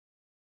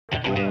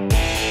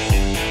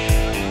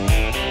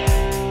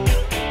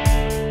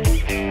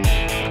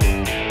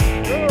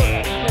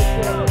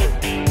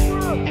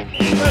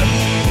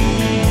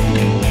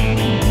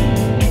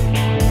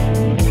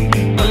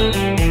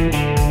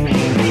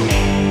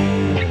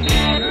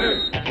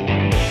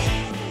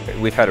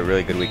We've had a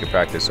really good week of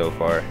practice so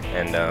far,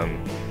 and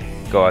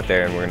go out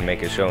there and we're going to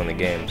make it show in the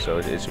game, so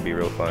it should be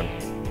real fun.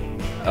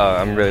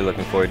 I'm really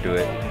looking forward to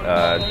it.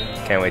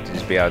 Can't wait to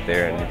just be out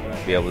there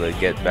and be able to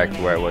get back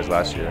to where I was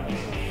last year.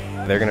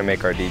 They're going to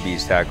make our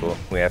DBs tackle.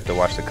 We have to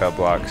watch the cut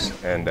blocks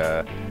and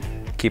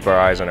keep our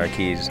eyes on our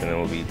keys, and then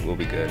we'll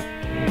be good.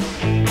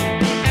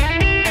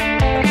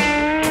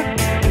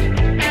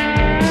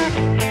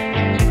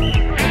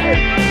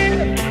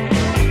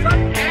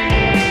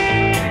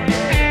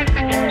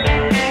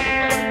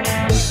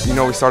 You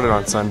know, we started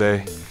on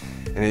Sunday,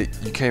 and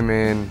you came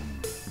in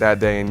that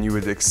day and you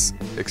would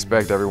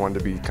expect everyone to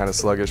be kind of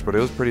sluggish, but it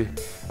was pretty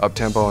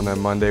up-tempo, and then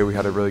Monday we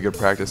had a really good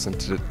practice, and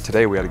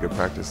today we had a good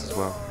practice as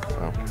well.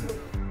 So,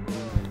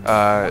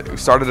 we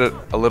started it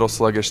a little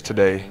sluggish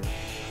today,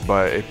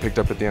 but it picked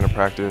up at the end of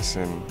practice,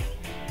 and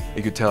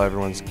you could tell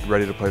everyone's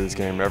ready to play this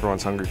game.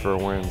 Everyone's hungry for a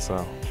win,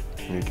 so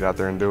you need to get out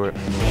there and do it.